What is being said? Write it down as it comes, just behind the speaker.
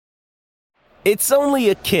It's only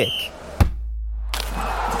a kick,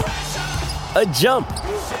 a jump,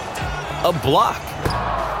 a block.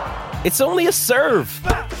 It's only a serve.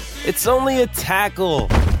 It's only a tackle,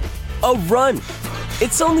 a run.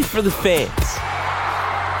 It's only for the fans.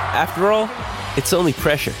 After all, it's only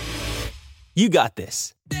pressure. You got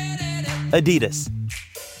this. Adidas.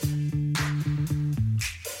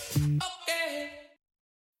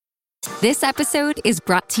 This episode is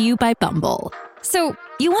brought to you by Bumble. So,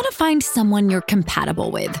 you want to find someone you're compatible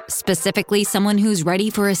with, specifically someone who's ready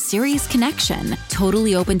for a serious connection,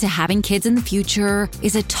 totally open to having kids in the future,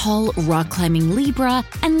 is a tall, rock-climbing Libra,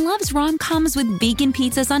 and loves rom-coms with vegan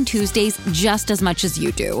pizzas on Tuesdays just as much as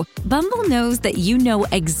you do. Bumble knows that you know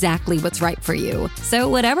exactly what's right for you. So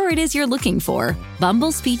whatever it is you're looking for,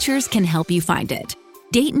 Bumble's features can help you find it.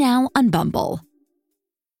 Date now on Bumble.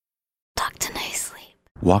 Talk to nicely.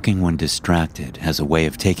 Walking when distracted has a way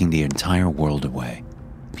of taking the entire world away.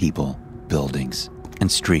 People, buildings,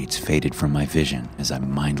 and streets faded from my vision as I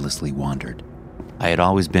mindlessly wandered. I had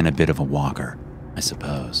always been a bit of a walker, I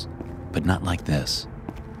suppose, but not like this.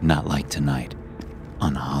 Not like tonight,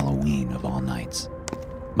 on Halloween of all nights.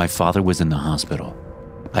 My father was in the hospital.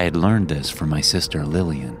 I had learned this from my sister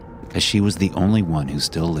Lillian, as she was the only one who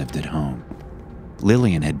still lived at home.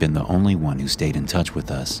 Lillian had been the only one who stayed in touch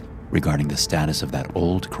with us regarding the status of that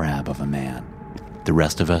old crab of a man. The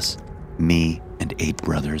rest of us, me and 8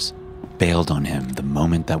 brothers, bailed on him the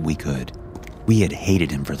moment that we could. We had hated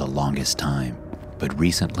him for the longest time, but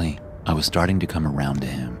recently I was starting to come around to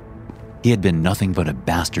him. He had been nothing but a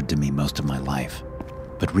bastard to me most of my life,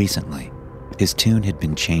 but recently his tune had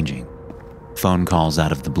been changing. Phone calls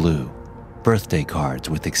out of the blue, birthday cards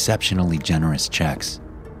with exceptionally generous checks,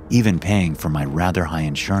 even paying for my rather high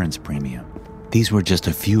insurance premium. These were just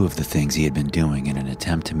a few of the things he had been doing in an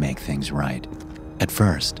attempt to make things right. At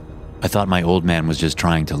first, I thought my old man was just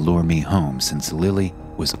trying to lure me home since Lily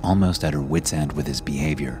was almost at her wit's end with his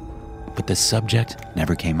behavior. But the subject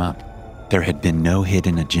never came up. There had been no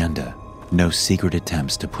hidden agenda, no secret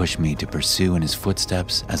attempts to push me to pursue in his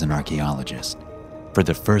footsteps as an archaeologist. For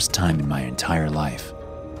the first time in my entire life,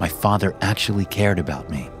 my father actually cared about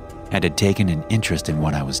me and had taken an interest in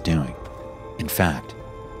what I was doing. In fact,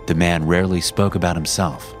 the man rarely spoke about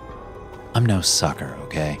himself. I'm no sucker,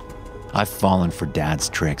 okay? I've fallen for Dad's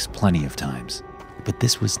tricks plenty of times, but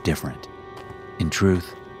this was different. In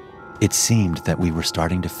truth, it seemed that we were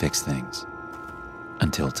starting to fix things.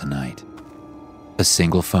 Until tonight. A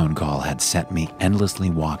single phone call had sent me endlessly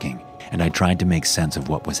walking, and I tried to make sense of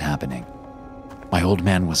what was happening. My old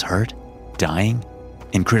man was hurt? Dying?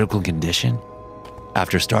 In critical condition?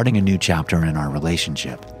 After starting a new chapter in our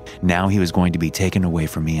relationship, now he was going to be taken away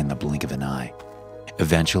from me in the blink of an eye.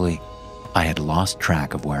 Eventually, I had lost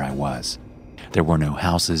track of where I was. There were no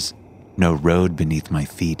houses, no road beneath my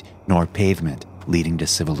feet, nor pavement leading to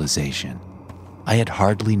civilization. I had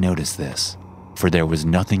hardly noticed this, for there was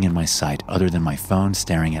nothing in my sight other than my phone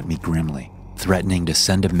staring at me grimly, threatening to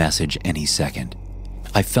send a message any second.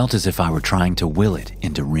 I felt as if I were trying to will it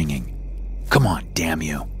into ringing. Come on, damn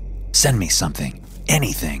you. Send me something.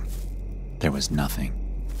 Anything. There was nothing.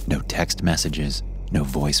 No text messages, no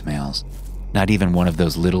voicemails, not even one of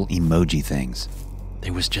those little emoji things.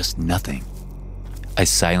 There was just nothing. I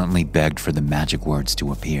silently begged for the magic words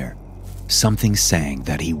to appear. Something saying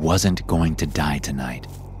that he wasn't going to die tonight.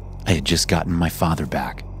 I had just gotten my father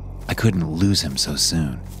back. I couldn't lose him so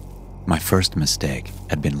soon. My first mistake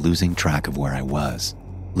had been losing track of where I was,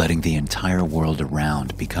 letting the entire world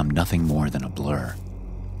around become nothing more than a blur.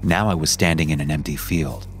 Now I was standing in an empty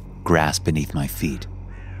field, grass beneath my feet.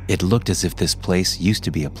 It looked as if this place used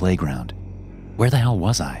to be a playground. Where the hell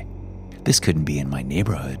was I? This couldn't be in my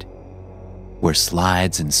neighborhood. Where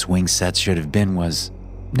slides and swing sets should have been was...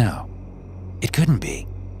 No, it couldn't be.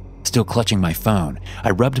 Still clutching my phone, I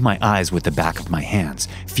rubbed my eyes with the back of my hands,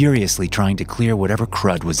 furiously trying to clear whatever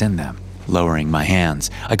crud was in them. Lowering my hands,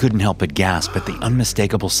 I couldn't help but gasp at the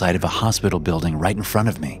unmistakable sight of a hospital building right in front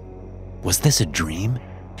of me. Was this a dream?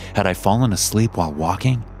 Had I fallen asleep while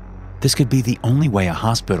walking? This could be the only way a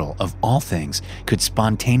hospital, of all things, could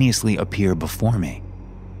spontaneously appear before me.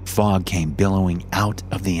 Fog came billowing out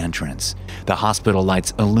of the entrance. The hospital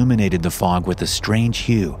lights illuminated the fog with a strange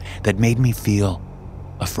hue that made me feel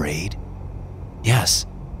afraid. Yes,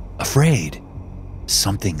 afraid.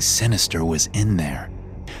 Something sinister was in there.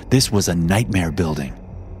 This was a nightmare building,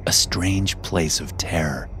 a strange place of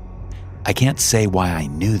terror. I can't say why I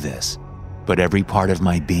knew this, but every part of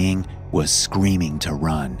my being was screaming to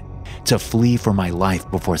run, to flee for my life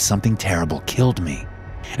before something terrible killed me.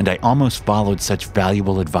 And I almost followed such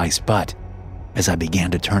valuable advice, but as I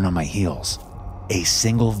began to turn on my heels, a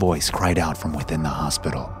single voice cried out from within the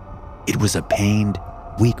hospital. It was a pained,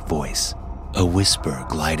 weak voice, a whisper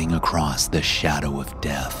gliding across the shadow of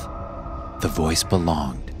death. The voice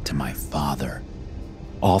belonged to my father.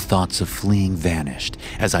 All thoughts of fleeing vanished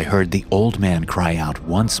as I heard the old man cry out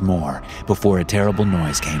once more before a terrible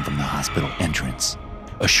noise came from the hospital entrance.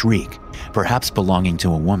 A shriek, perhaps belonging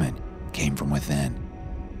to a woman, came from within.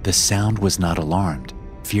 The sound was not alarmed,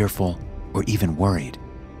 fearful, or even worried.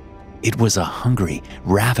 It was a hungry,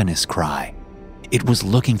 ravenous cry. It was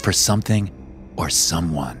looking for something or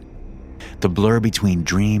someone. The blur between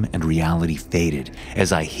dream and reality faded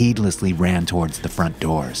as I heedlessly ran towards the front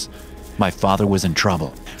doors. My father was in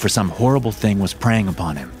trouble, for some horrible thing was preying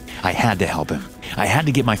upon him. I had to help him. I had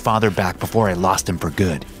to get my father back before I lost him for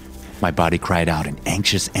good. My body cried out in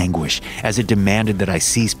anxious anguish as it demanded that I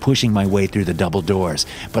cease pushing my way through the double doors,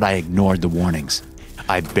 but I ignored the warnings.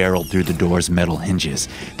 I barreled through the door's metal hinges.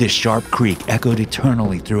 This sharp creak echoed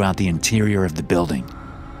eternally throughout the interior of the building.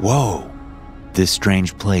 Whoa! This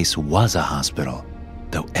strange place was a hospital,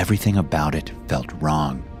 though everything about it felt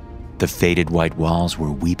wrong. The faded white walls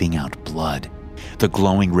were weeping out blood, the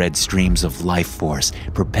glowing red streams of life force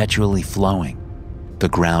perpetually flowing. The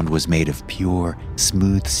ground was made of pure,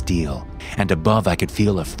 smooth steel, and above I could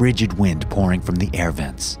feel a frigid wind pouring from the air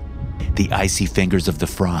vents. The icy fingers of the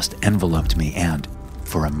frost enveloped me and,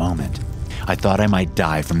 for a moment, I thought I might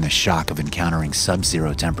die from the shock of encountering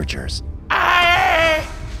sub-zero temperatures.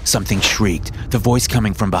 Something shrieked, the voice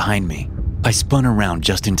coming from behind me. I spun around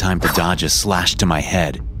just in time to dodge a slash to my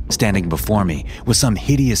head. Standing before me was some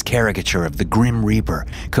hideous caricature of the Grim Reaper,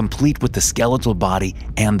 complete with the skeletal body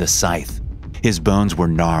and the scythe. His bones were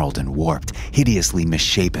gnarled and warped, hideously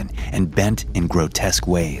misshapen, and bent in grotesque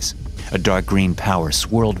ways. A dark green power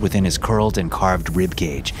swirled within his curled and carved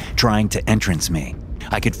ribcage, trying to entrance me.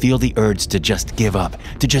 I could feel the urge to just give up,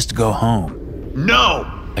 to just go home. "No!"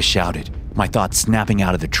 I shouted, my thoughts snapping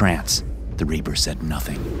out of the trance. The Reaper said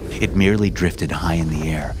nothing. It merely drifted high in the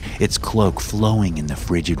air, its cloak flowing in the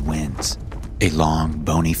frigid winds. A long,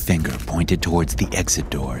 bony finger pointed towards the exit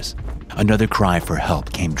doors. Another cry for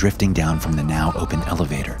help came drifting down from the now open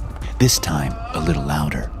elevator, this time a little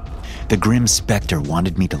louder. The grim specter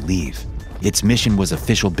wanted me to leave. Its mission was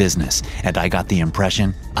official business, and I got the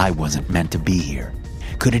impression I wasn't meant to be here.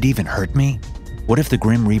 Could it even hurt me? What if the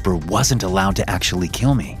Grim Reaper wasn't allowed to actually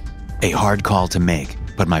kill me? A hard call to make,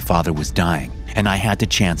 but my father was dying, and I had to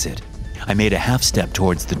chance it. I made a half step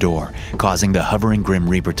towards the door, causing the hovering Grim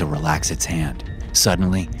Reaper to relax its hand.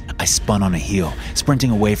 Suddenly, I spun on a heel,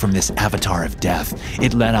 sprinting away from this avatar of death.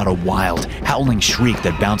 It let out a wild, howling shriek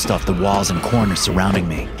that bounced off the walls and corners surrounding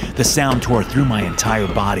me. The sound tore through my entire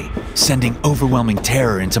body, sending overwhelming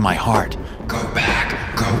terror into my heart. "Go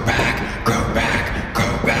back, go back, go back,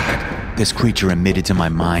 go back," this creature emitted to my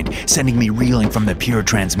mind, sending me reeling from the pure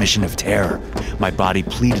transmission of terror. My body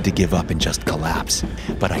pleaded to give up and just collapse,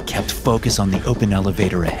 but I kept focus on the open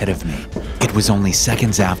elevator ahead of me. It was only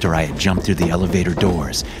seconds after I had jumped through the elevator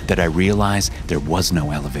doors that I realized there was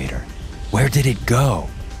no elevator. Where did it go?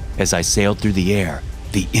 As I sailed through the air,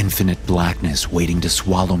 the infinite blackness waiting to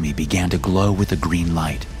swallow me began to glow with a green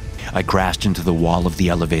light. I crashed into the wall of the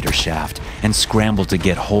elevator shaft and scrambled to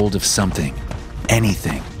get hold of something.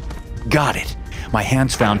 Anything. Got it! My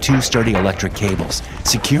hands found two sturdy electric cables,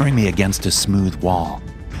 securing me against a smooth wall.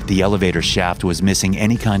 The elevator shaft was missing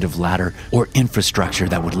any kind of ladder or infrastructure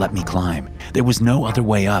that would let me climb. There was no other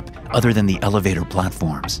way up other than the elevator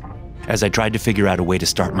platforms. As I tried to figure out a way to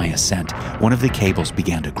start my ascent, one of the cables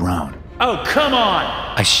began to groan. "Oh, come on!"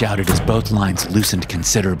 I shouted as both lines loosened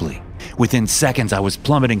considerably. Within seconds, I was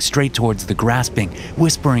plummeting straight towards the grasping,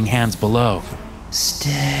 whispering hands below.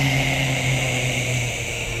 "Stay."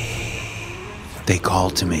 They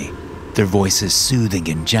called to me, their voices soothing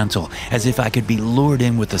and gentle, as if I could be lured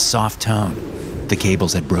in with a soft tone. The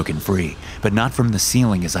cables had broken free, but not from the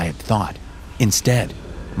ceiling as I had thought. Instead,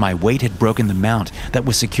 my weight had broken the mount that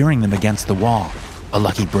was securing them against the wall. A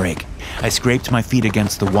lucky break. I scraped my feet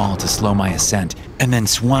against the wall to slow my ascent, and then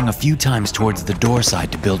swung a few times towards the door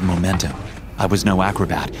side to build momentum. I was no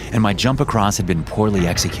acrobat, and my jump across had been poorly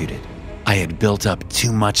executed. I had built up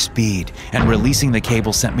too much speed, and releasing the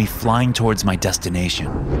cable sent me flying towards my destination.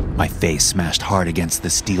 My face smashed hard against the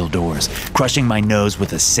steel doors, crushing my nose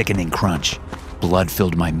with a sickening crunch. Blood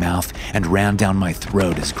filled my mouth and ran down my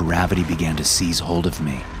throat as gravity began to seize hold of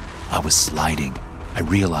me. I was sliding, I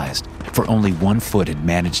realized, for only one foot had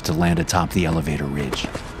managed to land atop the elevator ridge.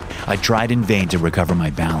 I tried in vain to recover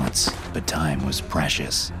my balance, but time was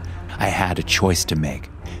precious. I had a choice to make: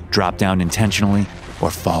 drop down intentionally or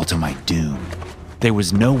fall to my doom. There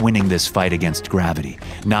was no winning this fight against gravity,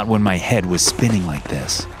 not when my head was spinning like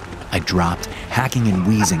this. I dropped, hacking and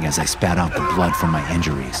wheezing as I spat out the blood from my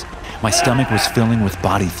injuries. My stomach was filling with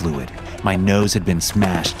body fluid. My nose had been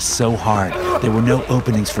smashed so hard there were no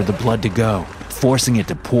openings for the blood to go, forcing it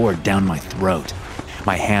to pour down my throat.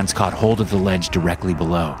 My hands caught hold of the ledge directly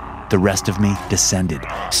below. The rest of me descended,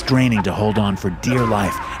 straining to hold on for dear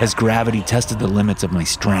life as gravity tested the limits of my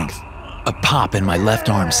strength. A pop in my left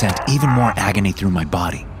arm sent even more agony through my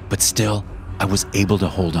body, but still, I was able to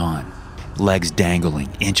hold on. Legs dangling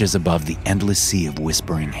inches above the endless sea of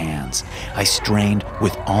whispering hands, I strained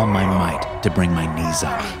with all my might to bring my knees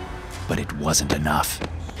up. But it wasn't enough.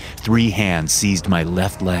 3 hands seized my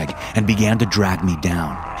left leg and began to drag me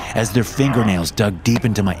down. As their fingernails dug deep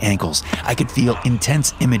into my ankles, I could feel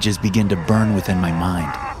intense images begin to burn within my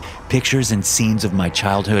mind. Pictures and scenes of my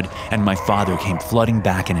childhood and my father came flooding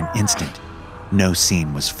back in an instant. No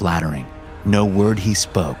scene was flattering. No word he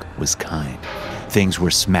spoke was kind. Things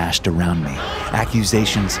were smashed around me,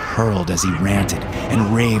 accusations hurled as he ranted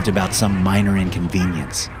and raved about some minor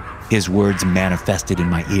inconvenience. His words manifested in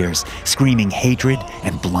my ears, screaming hatred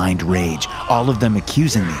and blind rage, all of them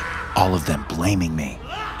accusing me, all of them blaming me.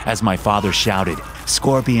 As my father shouted,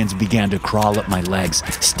 scorpions began to crawl up my legs,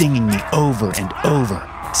 stinging me over and over.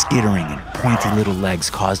 Skittering and pointy little legs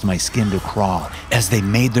caused my skin to crawl as they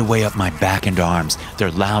made their way up my back and arms, their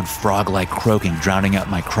loud frog-like croaking drowning out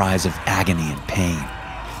my cries of agony and pain.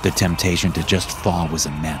 The temptation to just fall was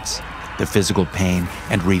immense. The physical pain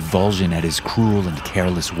and revulsion at his cruel and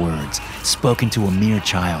careless words, spoken to a mere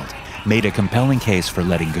child, made a compelling case for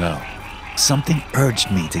letting go. Something urged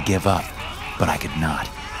me to give up, but I could not.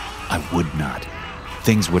 I would not.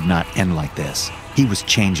 Things would not end like this. He was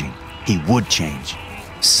changing. He would change.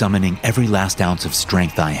 Summoning every last ounce of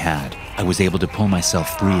strength I had, I was able to pull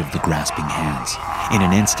myself free of the grasping hands. In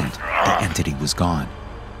an instant, the entity was gone.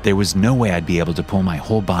 There was no way I'd be able to pull my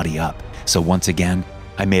whole body up, so once again,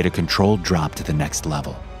 I made a controlled drop to the next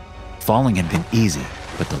level. Falling had been easy,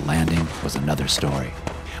 but the landing was another story.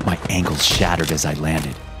 My ankles shattered as I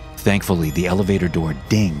landed. Thankfully, the elevator door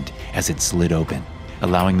dinged as it slid open,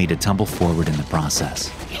 allowing me to tumble forward in the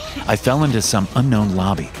process. I fell into some unknown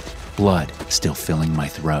lobby, blood still filling my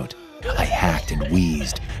throat. I hacked and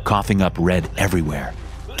wheezed, coughing up red everywhere.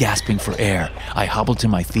 Gasping for air, I hobbled to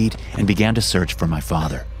my feet and began to search for my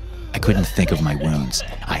father. I couldn't think of my wounds.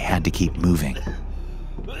 I had to keep moving.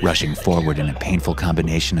 Rushing forward in a painful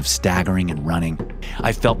combination of staggering and running,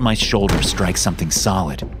 I felt my shoulder strike something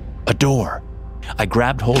solid. A door. I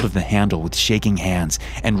grabbed hold of the handle with shaking hands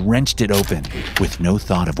and wrenched it open, with no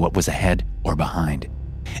thought of what was ahead or behind.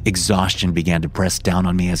 Exhaustion began to press down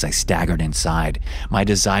on me as I staggered inside, my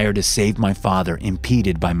desire to save my father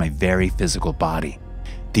impeded by my very physical body.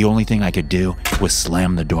 The only thing I could do was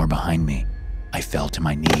slam the door behind me. I fell to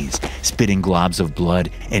my knees, spitting globs of blood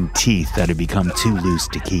and teeth that had become too loose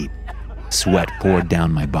to keep. Sweat poured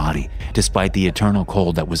down my body, despite the eternal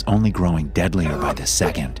cold that was only growing deadlier by the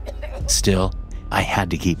second. Still, I had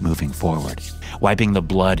to keep moving forward. Wiping the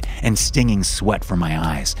blood and stinging sweat from my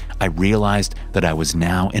eyes, I realized that I was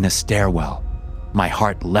now in a stairwell. My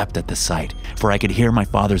heart leapt at the sight, for I could hear my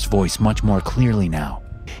father's voice much more clearly now.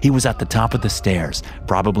 He was at the top of the stairs,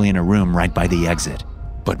 probably in a room right by the exit.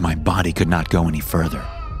 But my body could not go any further.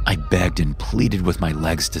 I begged and pleaded with my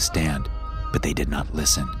legs to stand, but they did not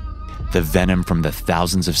listen. The venom from the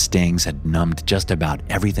thousands of stings had numbed just about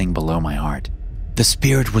everything below my heart. The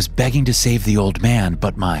spirit was begging to save the old man,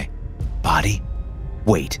 but my body?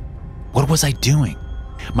 Wait, what was I doing?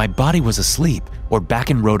 My body was asleep or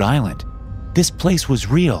back in Rhode Island. This place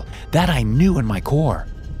was real, that I knew in my core.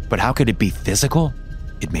 But how could it be physical?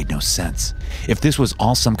 It made no sense. If this was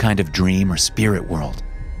all some kind of dream or spirit world.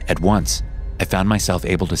 At once, I found myself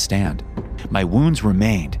able to stand. My wounds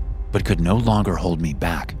remained, but could no longer hold me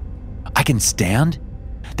back. I can stand?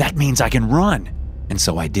 That means I can run. And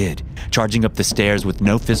so I did. Charging up the stairs with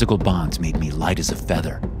no physical bonds made me light as a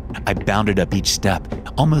feather. I bounded up each step,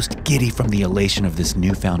 almost giddy from the elation of this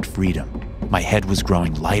newfound freedom. My head was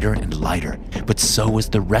growing lighter and lighter, but so was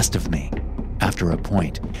the rest of me. After a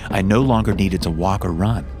point, I no longer needed to walk or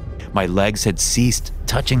run. My legs had ceased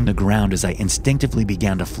touching the ground as I instinctively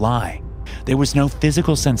began to fly. There was no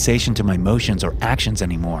physical sensation to my motions or actions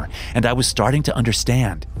anymore, and I was starting to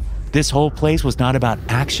understand. This whole place was not about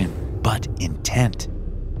action, but intent.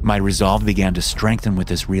 My resolve began to strengthen with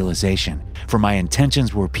this realization, for my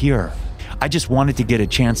intentions were pure. I just wanted to get a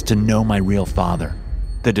chance to know my real father.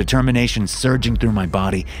 The determination surging through my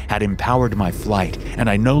body had empowered my flight, and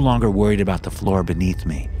I no longer worried about the floor beneath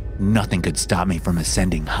me. Nothing could stop me from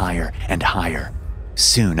ascending higher and higher.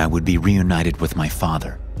 Soon I would be reunited with my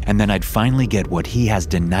father, and then I'd finally get what he has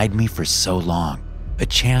denied me for so long, a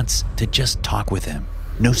chance to just talk with him.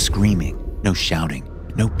 No screaming, no shouting,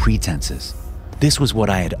 no pretenses. This was what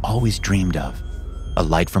I had always dreamed of. A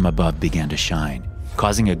light from above began to shine,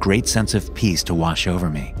 causing a great sense of peace to wash over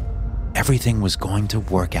me. Everything was going to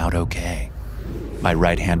work out okay. My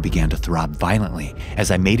right hand began to throb violently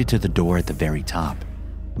as I made it to the door at the very top.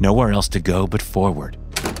 Nowhere else to go but forward.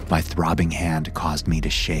 My throbbing hand caused me to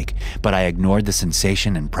shake, but I ignored the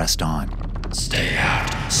sensation and pressed on. Stay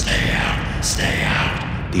out, stay out, stay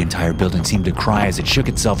out. The entire building seemed to cry as it shook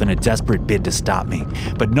itself in a desperate bid to stop me,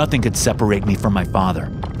 but nothing could separate me from my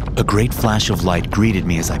father. A great flash of light greeted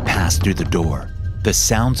me as I passed through the door. The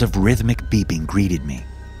sounds of rhythmic beeping greeted me.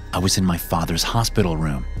 I was in my father's hospital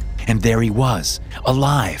room, and there he was,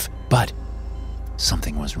 alive, but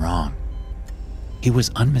something was wrong. He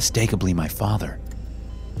was unmistakably my father,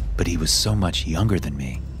 but he was so much younger than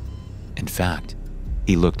me. In fact,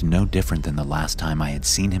 he looked no different than the last time I had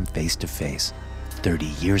seen him face to face, 30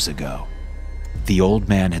 years ago. The old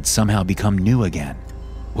man had somehow become new again.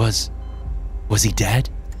 Was he dead?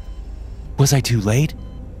 Was I too late?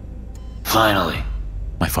 Finally,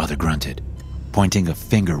 my father grunted, pointing a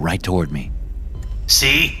finger right toward me.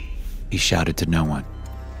 See? He shouted to no one.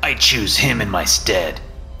 I choose him in my stead.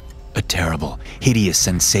 A terrible, hideous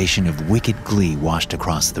sensation of wicked glee washed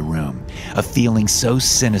across the room, a feeling so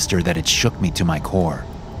sinister that it shook me to my core.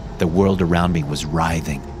 The world around me was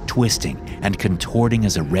writhing, twisting, and contorting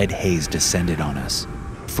as a red haze descended on us.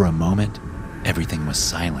 For a moment, everything was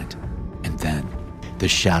silent, and then the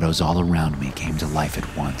shadows all around me came to life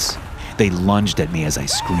at once. They lunged at me as I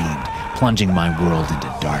screamed, plunging my world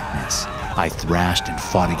into darkness. I thrashed and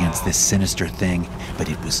fought against this sinister thing, but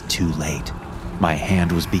it was too late. My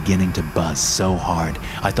hand was beginning to buzz so hard,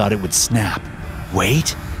 I thought it would snap.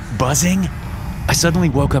 Wait? Buzzing? I suddenly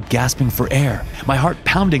woke up gasping for air, my heart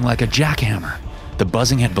pounding like a jackhammer. The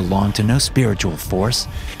buzzing had belonged to no spiritual force.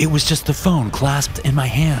 It was just the phone clasped in my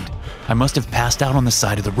hand. I must have passed out on the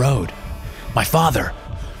side of the road. My father!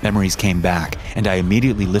 Memories came back, and I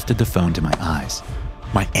immediately lifted the phone to my eyes.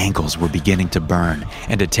 My ankles were beginning to burn,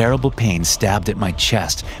 and a terrible pain stabbed at my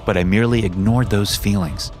chest, but I merely ignored those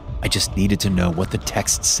feelings. I just needed to know what the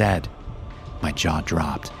text said. My jaw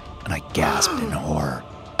dropped, and I gasped in horror.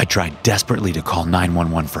 I tried desperately to call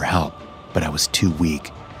 911 for help, but I was too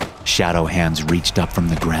weak. Shadow hands reached up from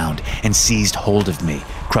the ground and seized hold of me,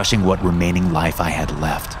 crushing what remaining life I had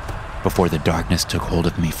left. Before the darkness took hold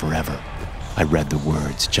of me forever, I read the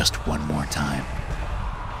words just one more time.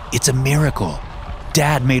 It's a miracle.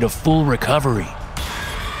 Dad made a full recovery.